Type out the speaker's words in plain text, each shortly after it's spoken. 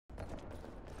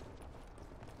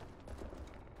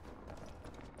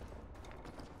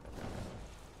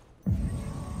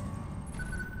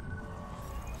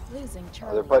Losing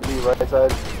Charlie. Other putty, right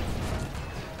side.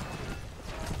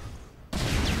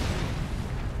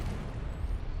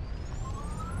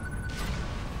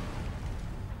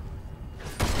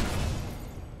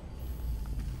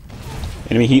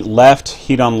 Enemy heat left.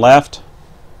 Heat on left.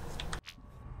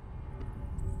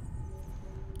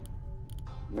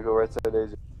 Let me go right side,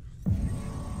 Daisy.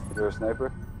 Is there a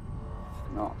sniper?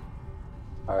 No.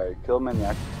 Alright, kill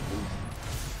maniac.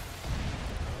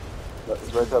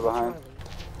 Right side behind.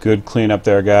 Good clean up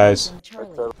there, guys.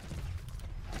 Right side.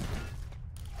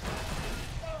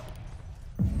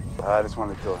 I just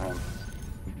wanted to kill him.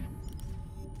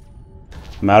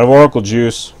 I'm out of Oracle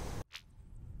juice.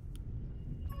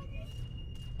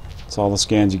 That's all the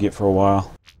scans you get for a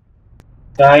while.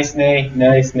 Nice name,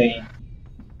 nice name.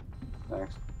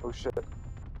 Thanks. Oh shit.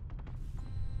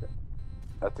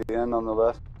 At the end on the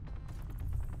left.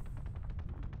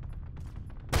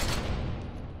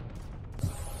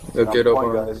 Yeah, get up point,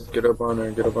 on her, guys. get up on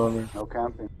her, get up on her. No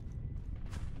camping.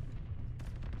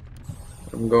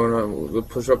 I'm going on, we'll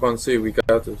push up on C, we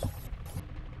got this.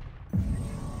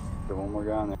 There's one more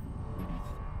guy on there.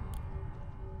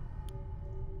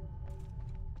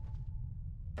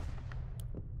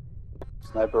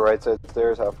 Sniper right side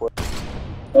stairs halfway.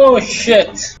 Oh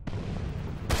shit!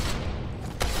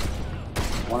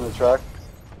 One in the track.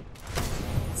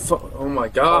 Oh my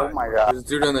god. Oh my god. There's a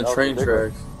dude on the That was train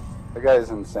ridiculous. tracks. That guy is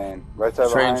insane. Right side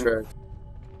Train behind. tracks.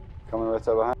 Coming right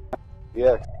side behind.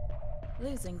 Yeah,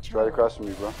 Losing it's right Charlie. across from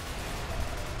you, bro.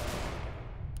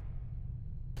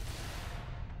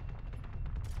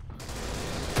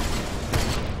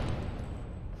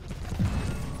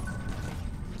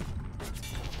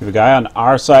 We have a guy on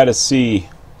our side of C.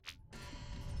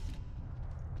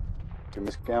 Give me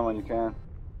a scan when you can.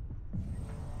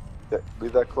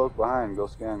 Leave that cloak behind. Go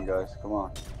scan, guys. Come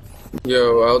on.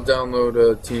 Yo, I'll download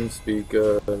TeamSpeak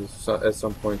at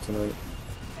some point tonight.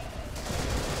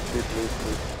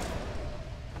 Please.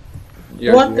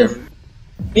 Yo, What the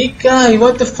big guy?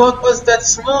 What the fuck was that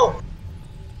smoke?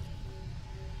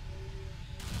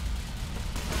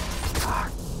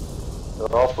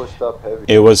 They're all pushed up heavy.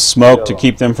 It was smoke to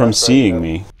keep them from seeing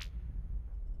me.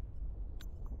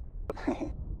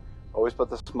 Always put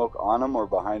the smoke on them or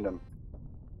behind them.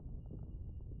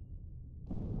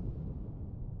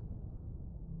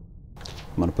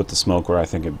 I'm gonna put the smoke where I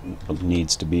think it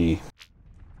needs to be.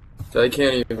 I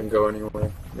can't even go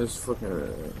anywhere. This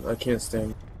fucking, I can't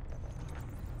stand.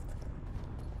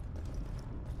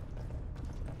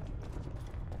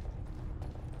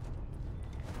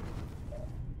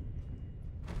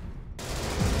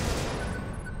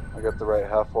 I got the right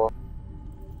half wall.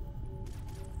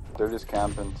 They're just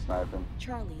camping, sniping.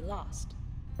 Charlie lost.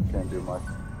 Can't do much.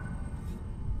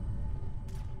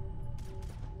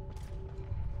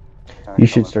 You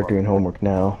should start doing homework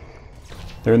now.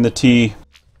 They're in the T.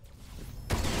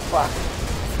 Fuck.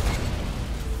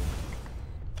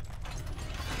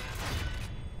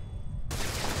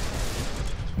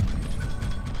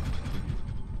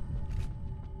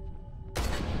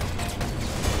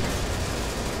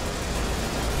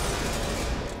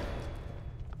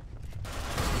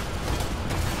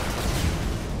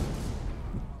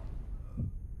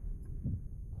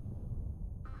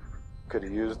 Could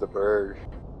have used the bird.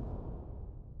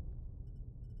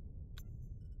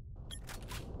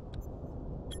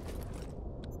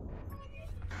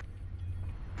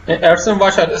 Erson,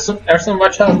 watch out! Erson,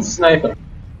 watch out! Sniper.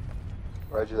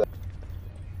 Roger that.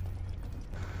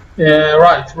 Yeah,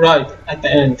 right, at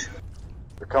the end.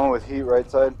 They're coming with heat right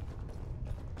side.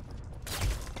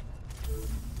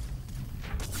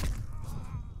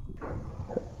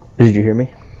 Did you hear me?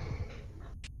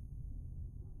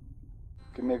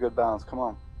 Give me a good balance. Come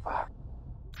on. Fuck.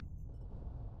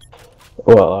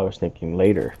 Well, I was thinking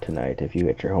later tonight if you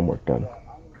get your homework done.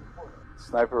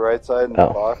 Sniper right side in the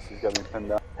box. He's got me pinned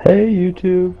down. Hey,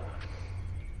 YouTube.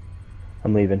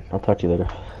 I'm leaving. I'll talk to you later.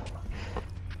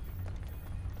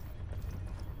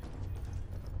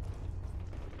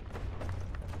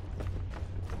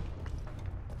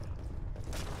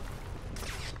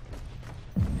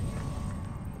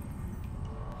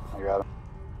 I got him.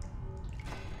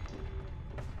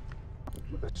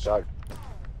 With a shot.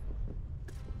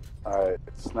 Alright,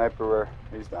 sniper where?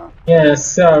 He's down.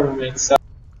 Yes, sir, mate, sir.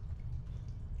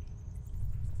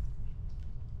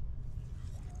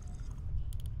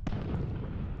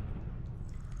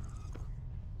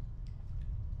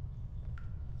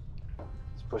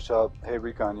 Let's push up. Hey,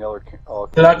 Recon, yellow. Oh,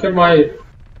 Clacker,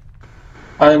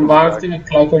 I marked him.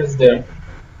 Clacker is there.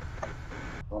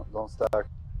 don't stack.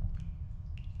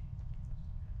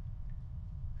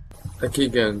 I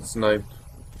keep getting sniped,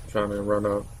 trying to run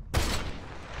up. Yeah,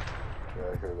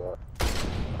 I hear that.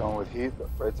 Going with heat,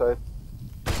 right side.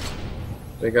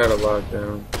 They got it locked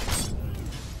down.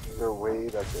 They're way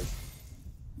back there.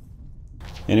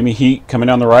 Enemy heat coming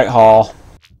down the right hall.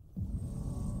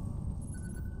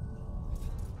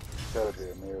 Gotta be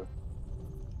a move.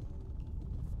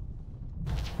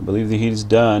 I believe the heat is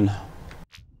done.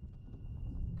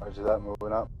 Roger that,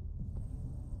 moving up.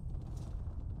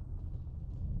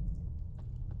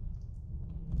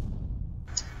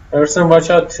 Person, watch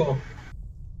out too.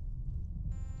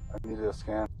 I need a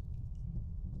scan.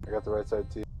 I got the right side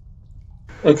T.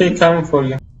 Okay, coming for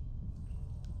you.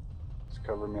 Just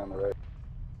cover me on the right.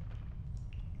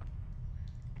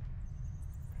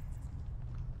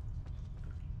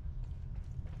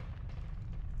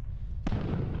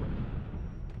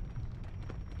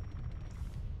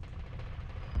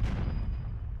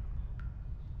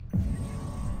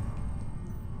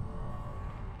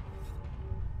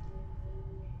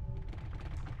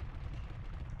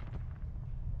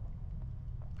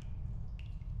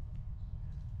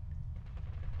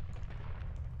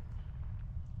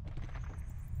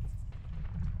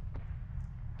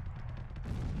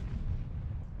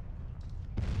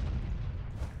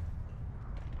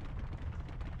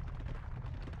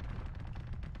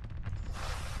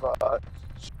 Fuck.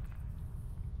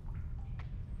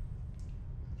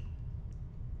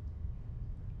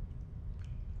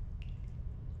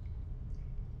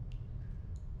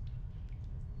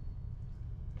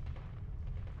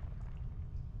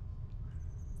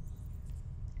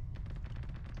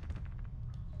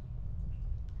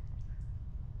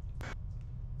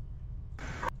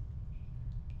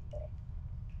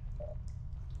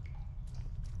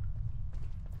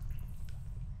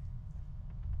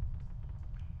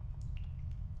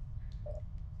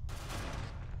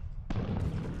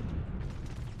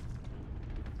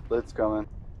 Lid's coming.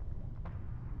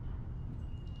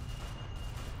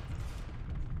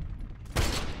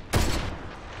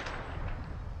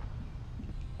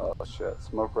 Oh shit,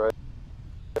 smoke right.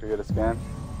 Can you get a scan?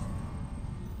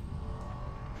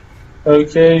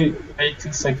 Okay, wait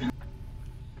 2 seconds.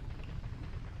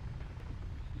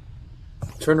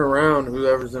 Turn around,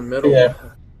 whoever's in the middle. Yeah.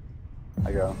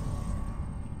 I got him.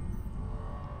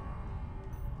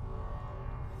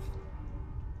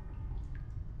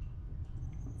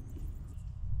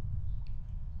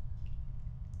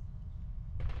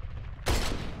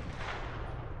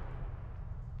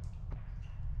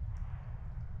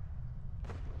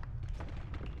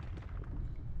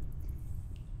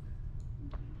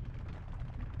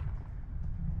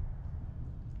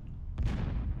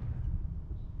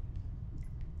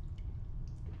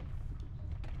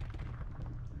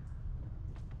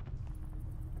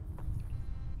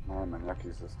 Man, my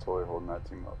nephew's just totally holding that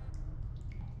team up.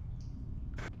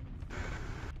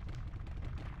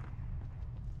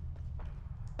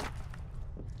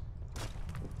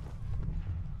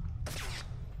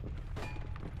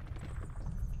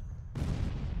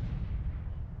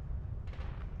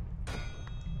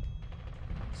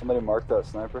 Somebody mark that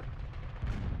sniper.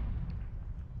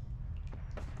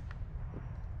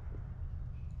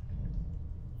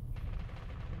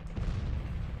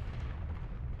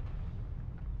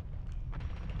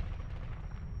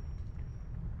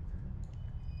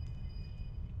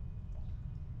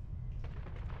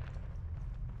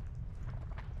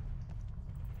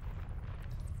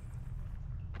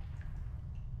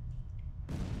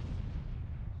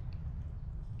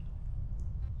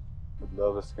 Would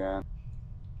love a scan.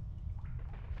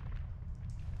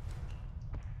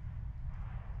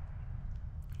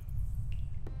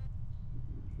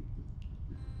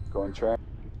 Going train.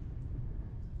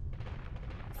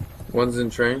 One's in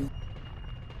train.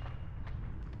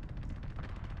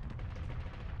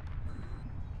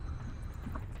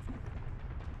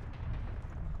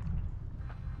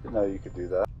 Didn't know you could do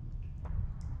that.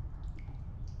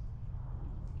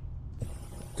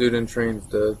 Dude in train's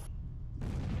dead.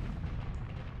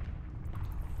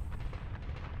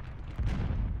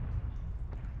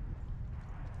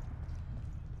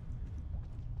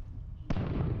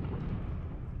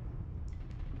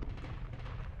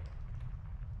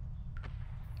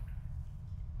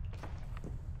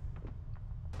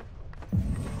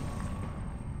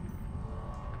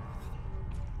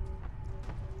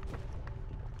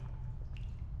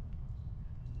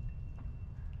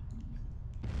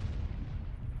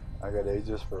 I got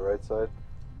Aegis for right side.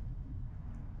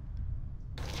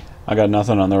 I got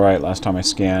nothing on the right last time I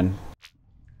scanned.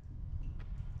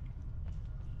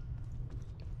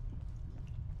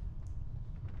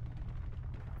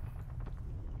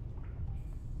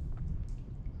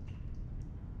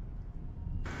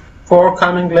 Four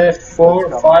coming left,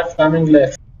 4, 5 coming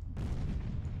left.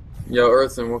 Yo,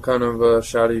 Earthen, what kind of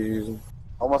shot are you using?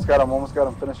 Almost got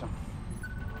him, finish him.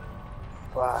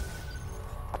 Wow.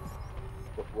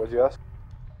 What'd you ask?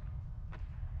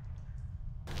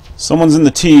 Someone's in the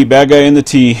T. Bad guy in the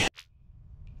T.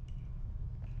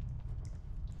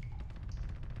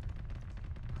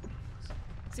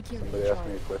 Securing Somebody asked me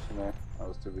Charlie. a question there. I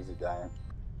was too busy dying.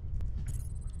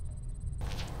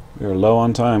 We are low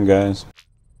on time, guys.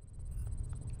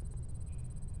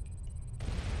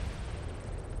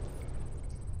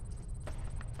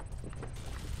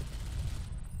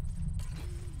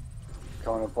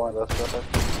 Coming to point, left side.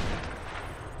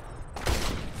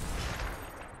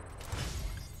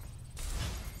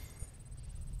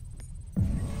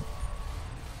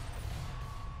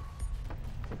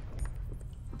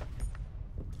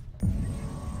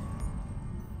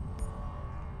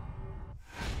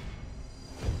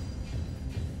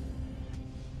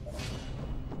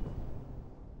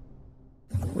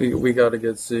 We gotta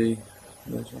get C.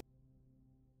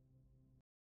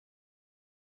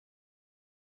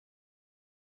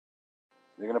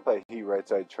 You're gonna play heat right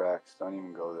side tracks. Don't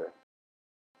even go there.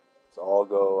 So all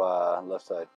go left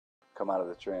side. Come out of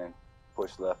the train.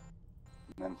 Push left.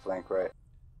 And then flank right.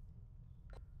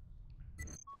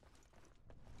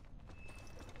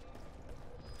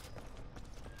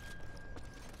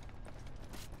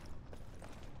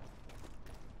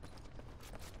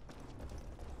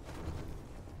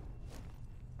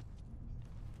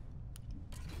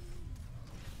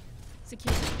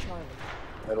 Securing Charlie.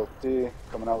 Middle T.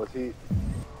 Coming out with heat.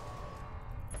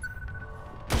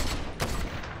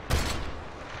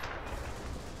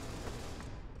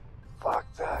 Fuck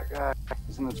that guy.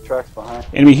 He's in the tracks behind.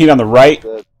 Enemy heat on the right.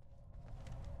 Dead.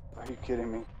 Are you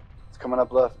kidding me? It's coming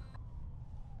up left.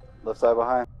 Left side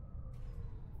behind.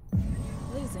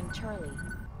 Losing Charlie.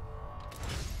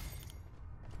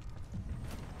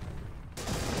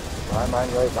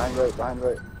 Behind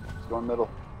right. It's going middle.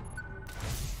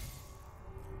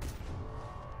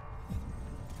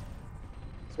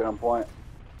 Let's get on point.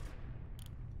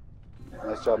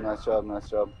 Nice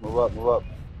job. Move up.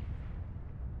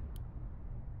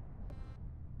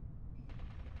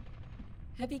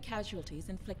 Heavy casualties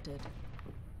inflicted.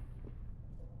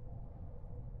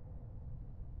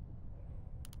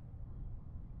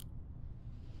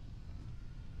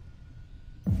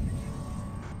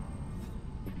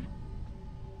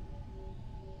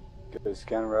 Good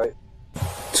scan right.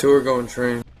 2 are going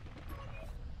train.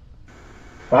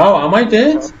 Wow, am I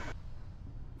dead?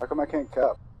 How come I can't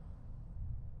cap?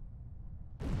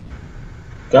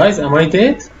 Guys, am I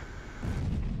dead?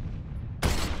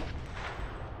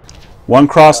 One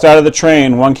crossed out of the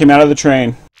train. One came out of the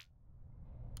train.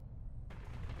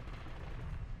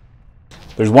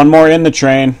 There's one more in the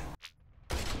train.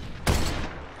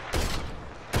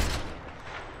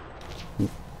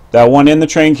 That one in the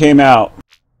train came out.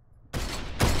 Are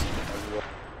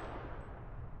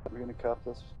we gonna cap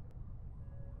this?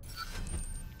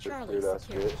 Charlie Dude, that's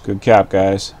secured. good. Good cap,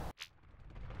 guys.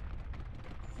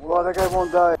 Whoa, that guy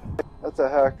won't die. That's a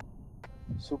hack.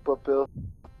 Super pill.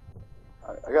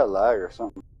 I got lag or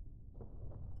something.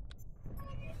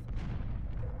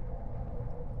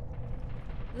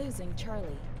 Losing Charlie.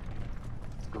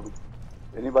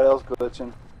 Anybody else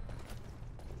glitching?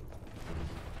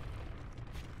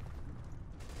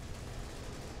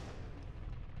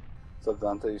 What's up,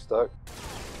 Dante? You stuck?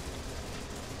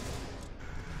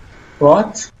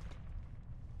 What?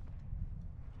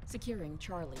 Securing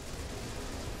Charlie.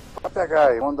 Fuck that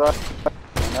guy. He won't die.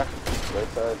 Right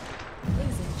side.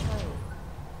 Losing Charlie.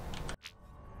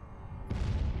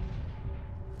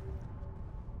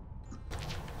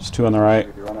 There's two on the right.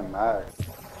 You're running mad.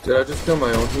 Did I just kill my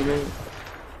own teammate?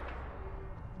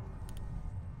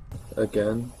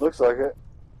 Again? Looks like it.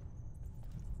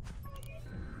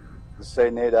 Just say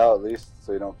nade out at least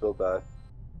so you don't feel bad.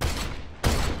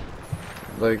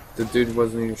 Like, the dude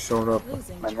wasn't even showing up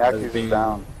Losing My Charlie. Nyaku's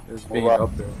down. as Move being up.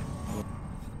 up there.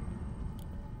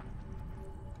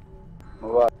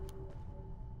 Move up.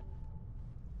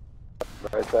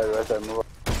 Right side, move up.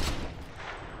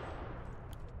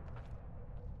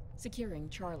 Securing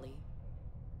Charlie.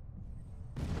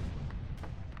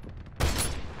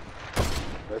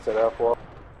 Right side, half wall.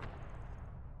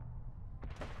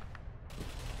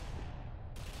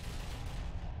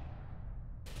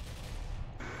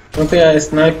 Okay, I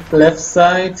sniped left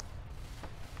side.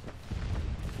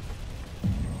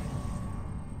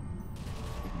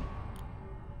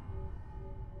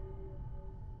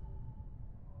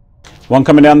 One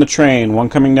coming down the train. One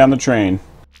coming down the train.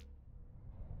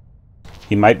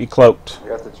 He might be cloaked. I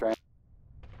got the train.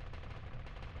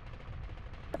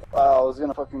 Wow, I was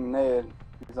gonna fucking nade.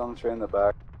 He's on the train in the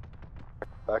back.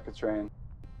 Back of train.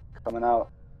 Coming out.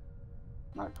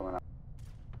 Not coming out.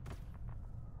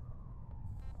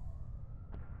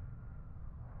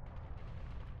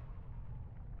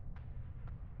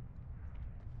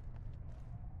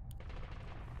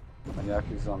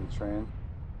 Manyaki's on the train.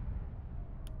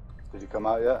 Did he come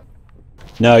out yet?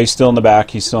 No, he's still in the back.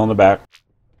 He's still in the back.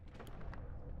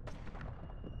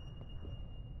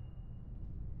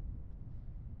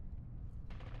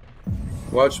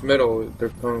 Watch middle. They're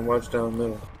coming. Watch down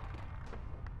middle.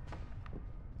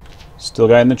 Still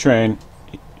guy in the train.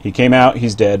 He came out.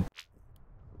 He's dead.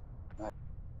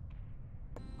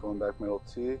 Going back middle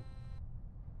T.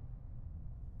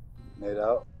 Nade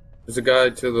out. There's a guy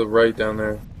to the right down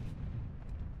there.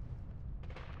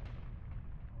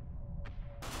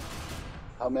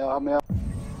 Help me out, help me out.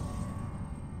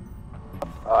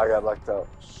 Oh, I got locked out.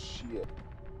 Shit.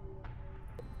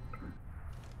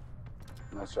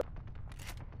 Nice shot.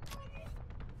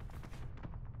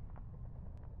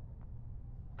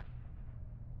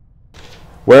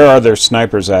 Where are their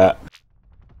snipers at?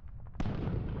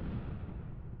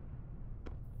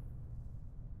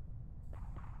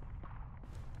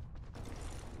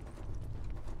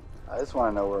 I just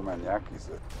want to know where Manyaki's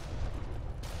at.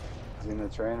 Is he in the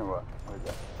train or what? What is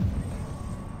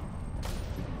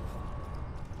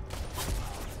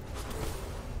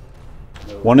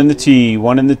that? One in the T.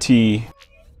 One in the T.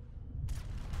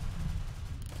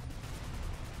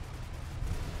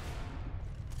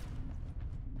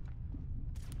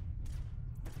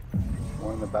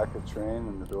 One in the back of the train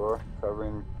in the door,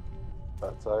 covering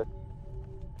that side.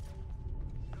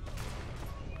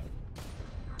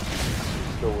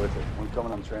 Still with it. One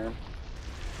coming on train.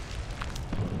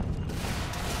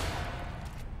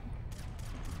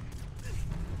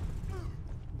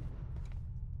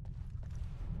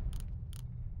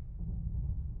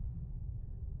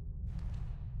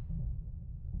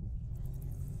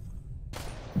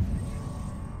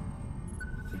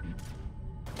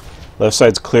 Left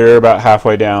side's clear, about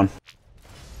halfway down.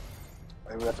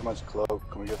 Hey, we got too much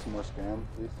cloak. Can we get some more scan,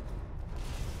 please?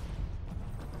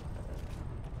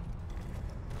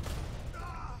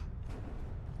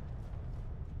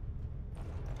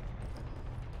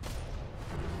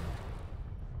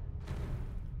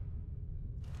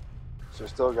 Is there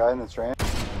still a guy in the train?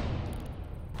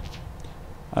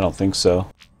 I don't think so.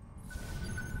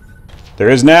 There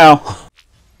is now.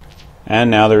 And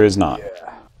now there is not. Yeah.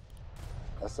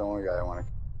 That's the only guy I want to.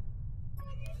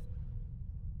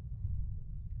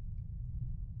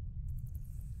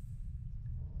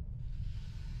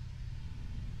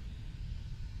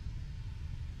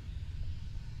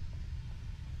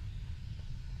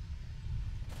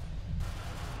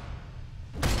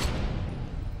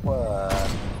 What?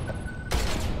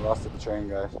 I lost at the train,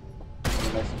 guys.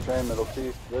 Next to the train, middle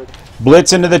T. Good.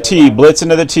 Blitz into the T. Blitz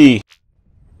into the T.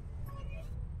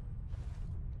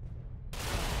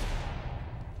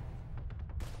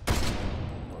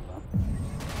 Well done.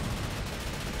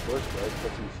 Push, right?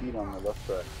 Put some feet on the left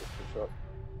track. Just push up.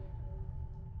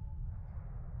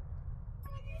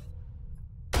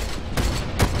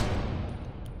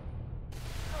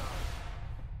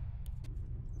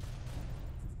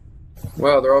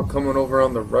 Wow, they're all coming over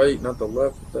on the right, not the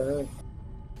left. What the heck?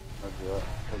 Roger that.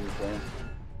 What are you saying?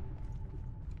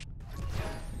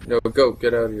 No, go.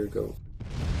 Get out of here. Go.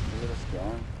 Is it a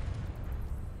scan?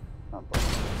 Not bad.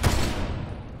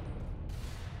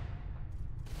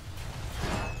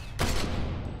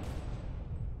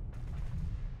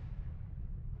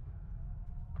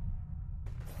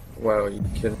 Wow, you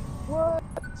kidding? What?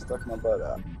 Stuck my butt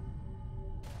out.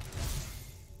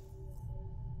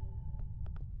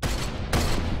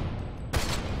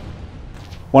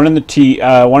 One in the T.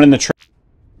 One in the train.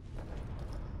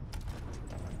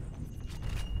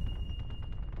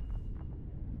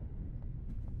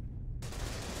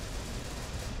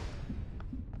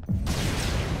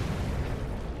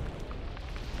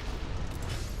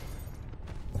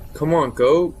 Come on,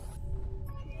 go.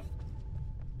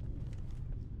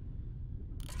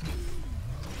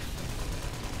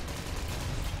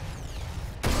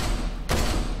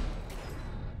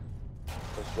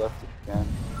 Push left if you can.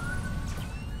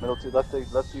 Middle two, left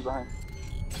two behind.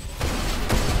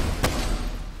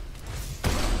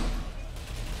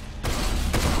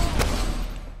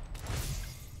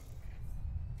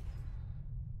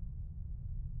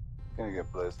 Gonna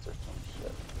get blitzed or some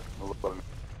shit.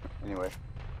 Anyway.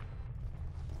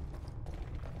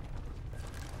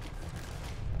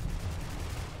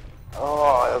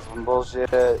 Oh, that's some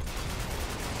bullshit.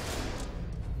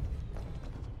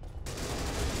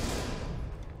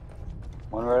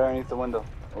 One right underneath the window.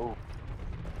 Oh.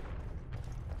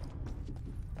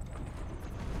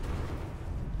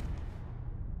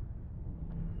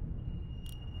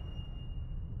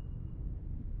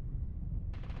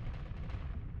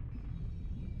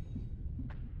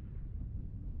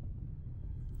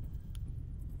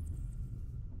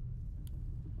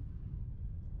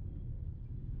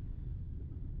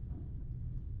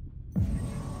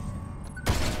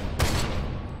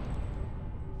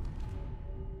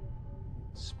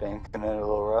 Banking it a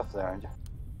little rough there, aren't you?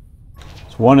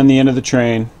 There's one in the end of the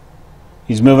train.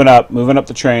 He's moving up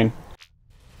the train.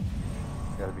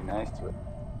 Gotta be nice to it.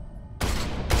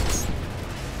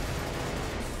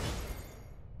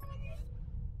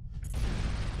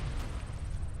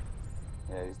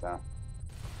 Yeah, he's down.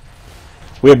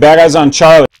 We have bad guys on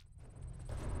Charlie.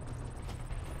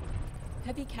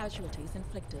 Heavy casualties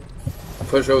inflicted.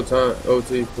 Push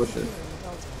OT, push it. Securing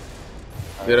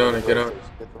Delta. Get on it, get on it.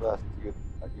 Get the left.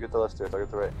 You get the left stairs, I'll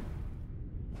get the right.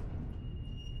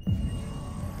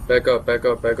 Back up, back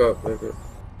up, back up, back up.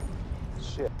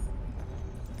 Shit.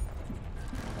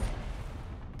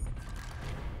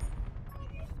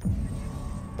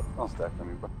 Don't stack on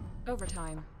me, bro.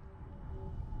 Overtime.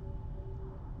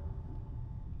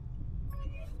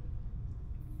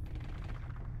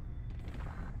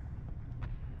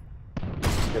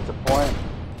 Get the point.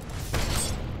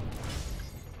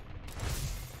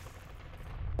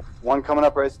 One coming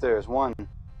up right stairs. One.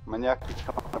 Maniac keeps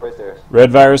coming up right stairs.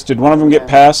 Red Virus, did one of them get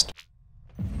past?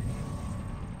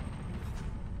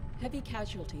 Heavy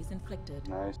casualties inflicted.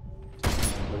 Nice.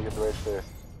 Let me get the right stairs.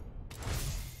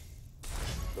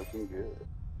 Looking good.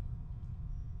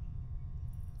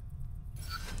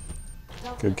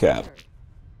 Delta Good cap. secured.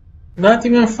 Not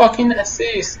even fucking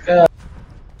assist, God.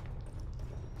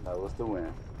 That was the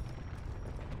win.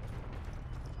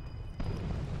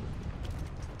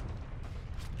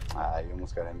 Ah, you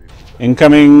almost got MVP.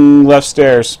 Incoming left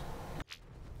stairs.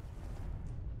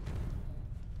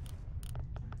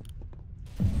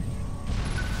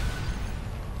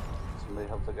 Somebody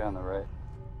help the guy on the right.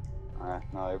 Alright,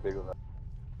 no, you're big with that.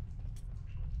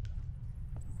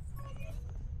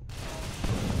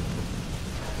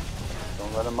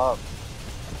 Don't let him up.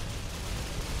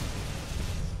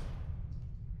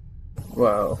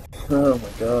 Wow. Oh my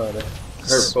god. I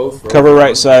hurt both. Cover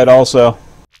right side also.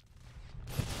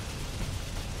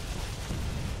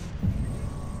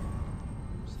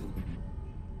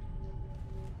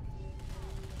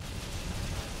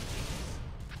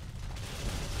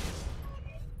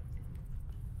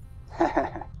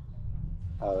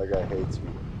 Oh, that guy hates me.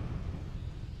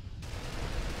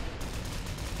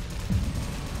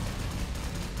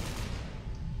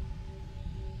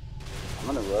 I'm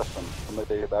gonna rush him.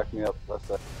 Somebody back me up left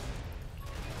side.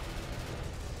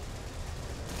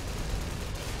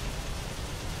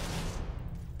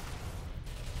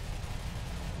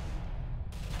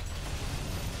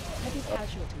 Heavy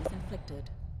casualties inflicted.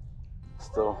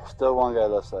 Still one guy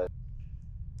left side.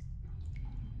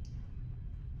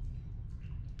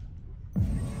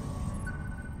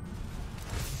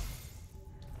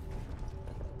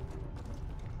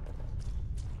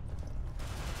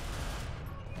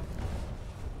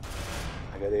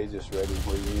 I got Aegis ready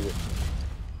where you need it.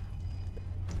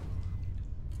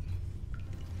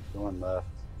 The one left.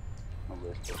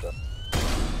 Nobody's picked up.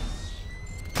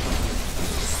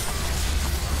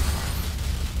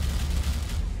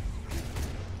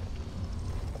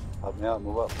 Help me out,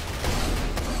 move up.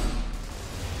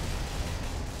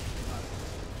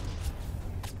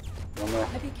 One there.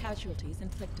 Heavy casualties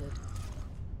inflicted.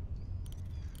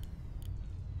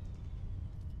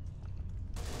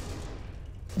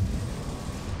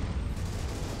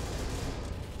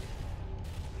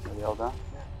 Are they all down?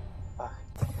 Fuck.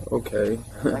 Okay.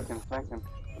 Flank him.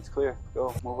 It's clear.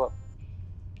 Go, move up.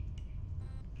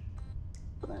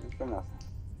 Thanks for nothing.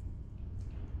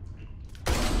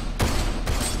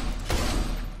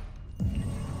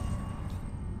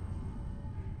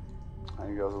 I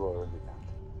think he goes lower again.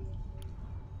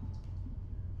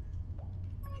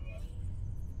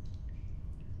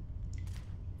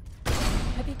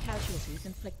 Heavy casualties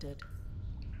inflicted.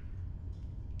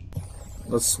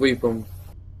 Let's sweep them.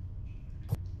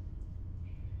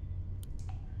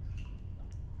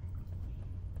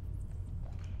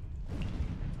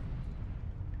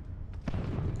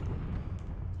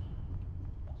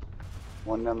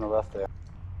 One on the left there.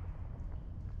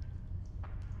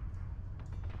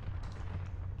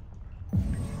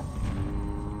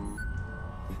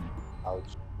 Ouch.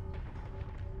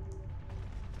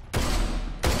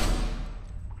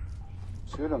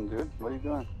 Shoot him, dude. What are you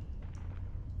doing?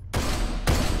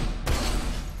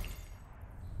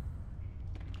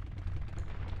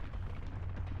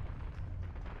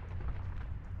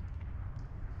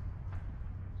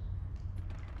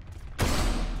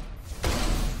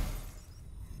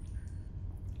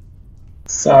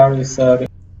 Sorry.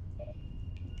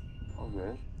 Oh,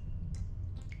 good.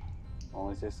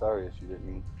 Only say sorry if you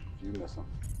didn't. If you miss him.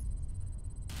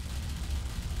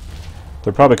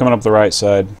 They're probably coming up the right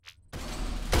side.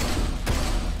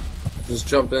 Just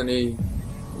jump in E.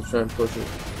 Let's try and push it.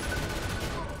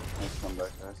 Nice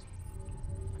comeback, guys.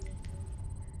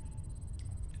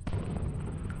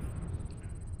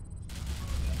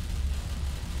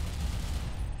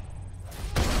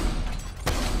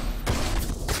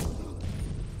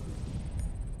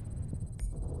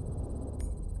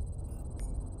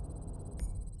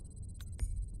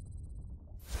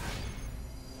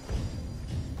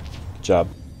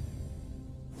 job.